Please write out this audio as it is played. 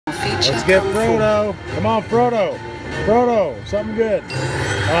Let's get Frodo. Come on, Frodo. Frodo, something good.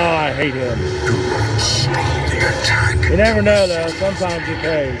 Oh, I hate him. You never know, though. Sometimes he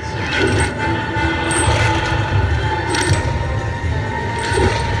pays.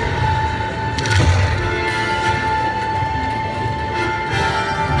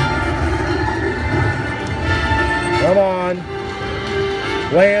 Come on.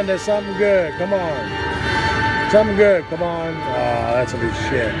 Land is something good. Come on. Something good. Come on. Oh, that's a big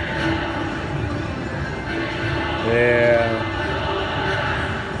shit. Yeah.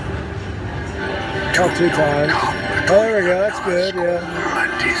 Not 2 times. Oh, there we go. That's good. Yeah.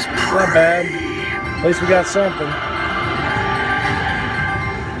 Not bad. At least we got something.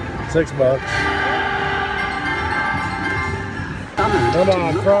 $6. Come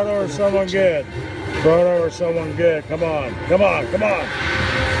on, Frodo or someone good. Frodo or someone good. Come on. Come on. Come on.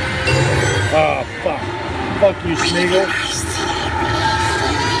 Oh, fuck. Fuck you, Smeagol.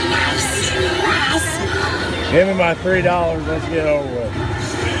 Give me my $3. Let's get over with.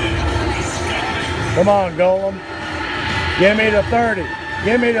 Come on, Golem. Give me the 30.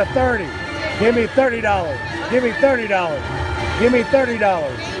 Give me the 30. Give me $30. Give me $30. Give me $30.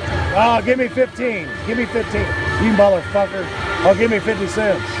 Oh, give me 15. Give me 15. You motherfucker. Oh, give me 50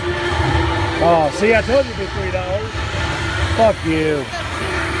 cents. Oh, see, I told you it'd be $3. Fuck you.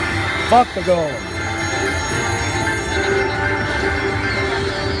 Fuck the Golem.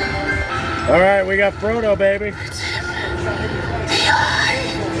 All right, we got Frodo, baby.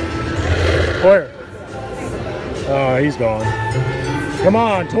 Where? Oh, he's gone. Come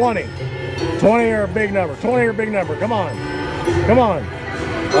on, 20. 20 or a big number. 20 or a big number. Come on. Come on.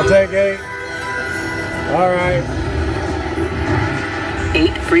 I'll take 8. All right.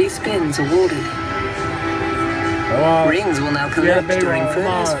 8 free spins awarded. Come on. Rings will now collect during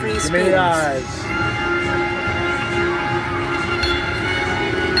furthest free spins. Give me the eyes.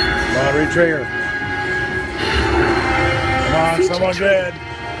 Come on, Retrigger. Come on, someone good.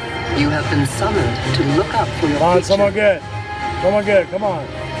 You have been summoned to look up for your Come on, feature. someone good. Someone good. Come on.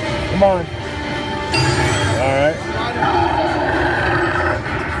 Come on. All right.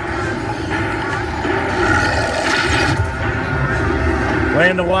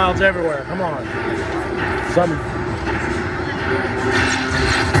 Land the wilds everywhere. Come on. Something.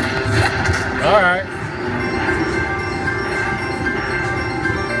 All right.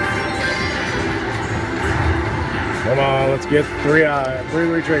 Come on, let's get 3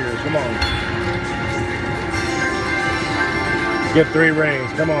 Retriggers. Come on. Get 3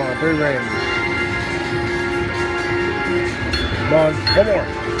 rings. Come on, 3 rings. Come on, one more.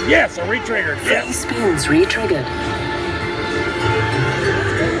 Yes, a Retrigger. Yes. 3 spins retriggered.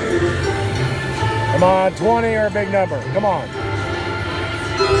 Come on, 20 or a big number. Come on.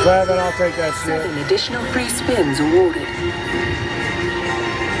 7, I'll take that shit. 7 additional free spins awarded.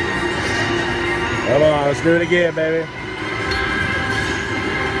 Come on, let's do it again, baby.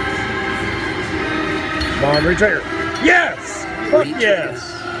 Come on, Retrigger. Yes! Fuck yes!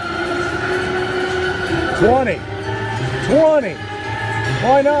 20. 20.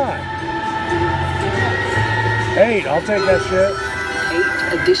 Why not? 8, I'll take that shit.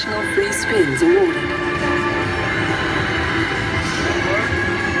 8 additional free spins awarded.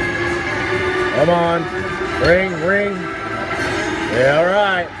 Come on. Ring, ring. Yeah, all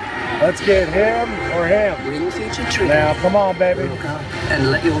right. Let's get him or him. Ring feature trigger. Now, come on, baby. Look up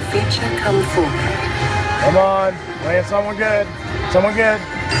and let your feature come forth. Come on. Land someone good. Someone good.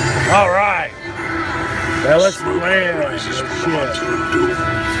 All right. Now let's land this shit.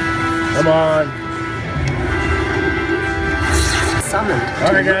 Come on. Summoned.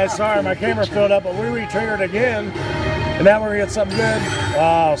 All right, guys. Sorry, my camera filled up, but we re-triggered again. And now we're going to get something good.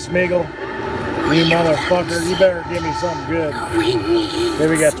 Oh, Smeagol. You motherfucker. You better give me something good. Here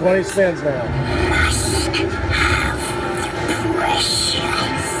we got 20 spins now.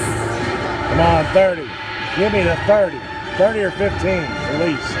 Come on, 30. Give me the 30. 30 or 15, at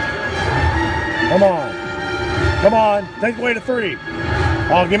least. Come on. Come on. Take away the 3.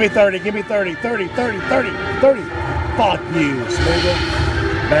 Oh, give me 30. Give me 30. 30, 30, 30, 30. Fuck you, Smeagol.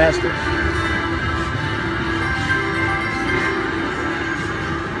 Bastard.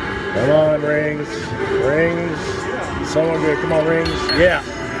 Come on, rings. Rings. Someone good. Come on, rings. Yeah.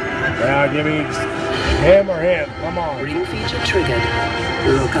 Now give me him or him. Come on. Ring feature triggered.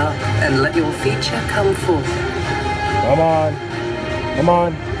 Look up and let your feature come forth. Come on. Come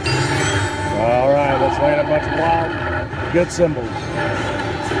on. All right, let's land a bunch of wild, good symbols.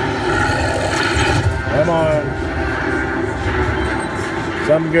 Come on.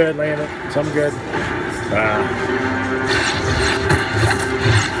 Something good, land it. Something good.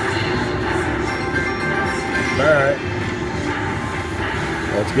 All right.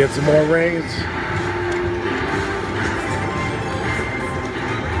 Let's get some more rings.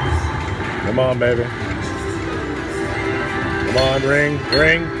 Come on, baby. Come on, ring,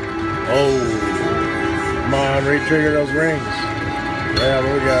 ring. Oh, come on, retrigger those rings. Yeah,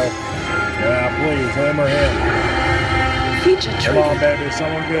 there we go. Yeah, please, him or him. Feature triggered. Come on, baby,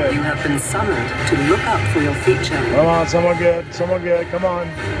 someone good. You have been summoned to look up for your feature. Come on, someone good, someone good. Come on,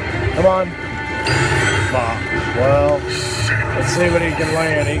 come on. Ah, well, let's see what he can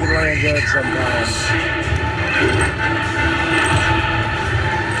land. He can land good sometimes.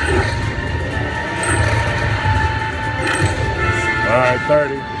 All right,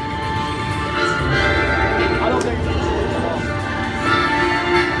 30. I don't think.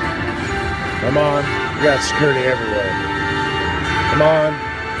 Come on, you got security everywhere. Come on,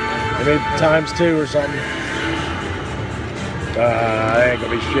 maybe ×2 or something. That ain't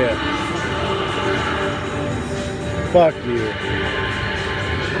gonna be shit. Fuck you.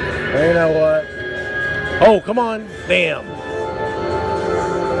 You know what? Oh, come on, damn.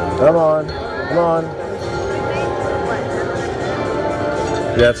 Come on, come on.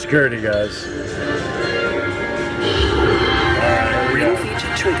 Yeah, security, guys. Alright, Ring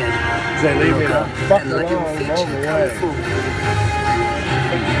feature triggered. They leave me the fuck And let your alone feature along the come way. forward.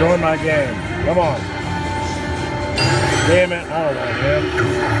 Join my game. Come on. Damn it, I don't want him. Do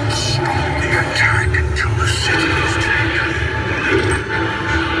not stop the attack until the city is taken.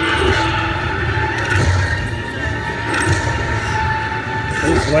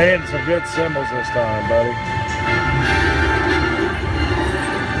 He's landing some good symbols this time, buddy.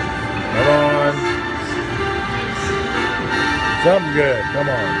 Come on. Something good. Come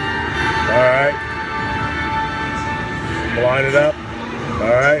on. All right. Line it up. All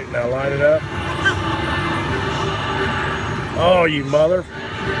right. Now line it up. Oh, you mother.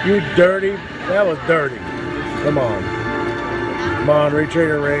 You dirty. That was dirty. Come on. Come on.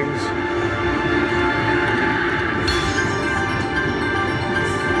 Retrigger rings.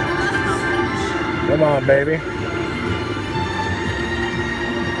 Come on, baby.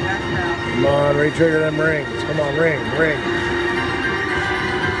 Come on, retrigger them rings. Come on, ring, ring.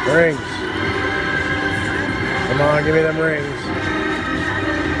 Rings. Come on, give me them rings.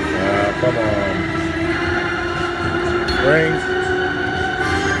 Come on. Rings.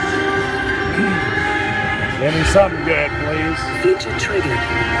 Give me something good, please. Feature triggered.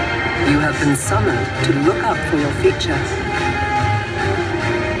 You have been summoned to look up for your feature.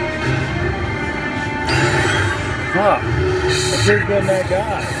 Fuck. What's bigger than that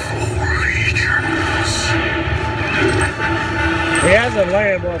guy? He hasn't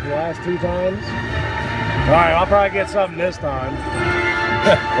landed, what, the last 2 times? Alright, I'll probably get something this time.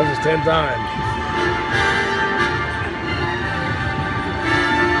 This is 10 times.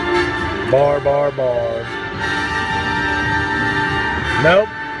 Bar, bar, bar. Nope.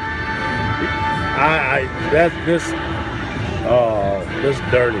 This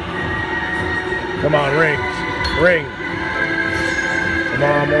dirty. Come on, rings. Ring. Come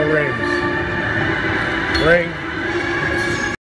on, more rings. Ring.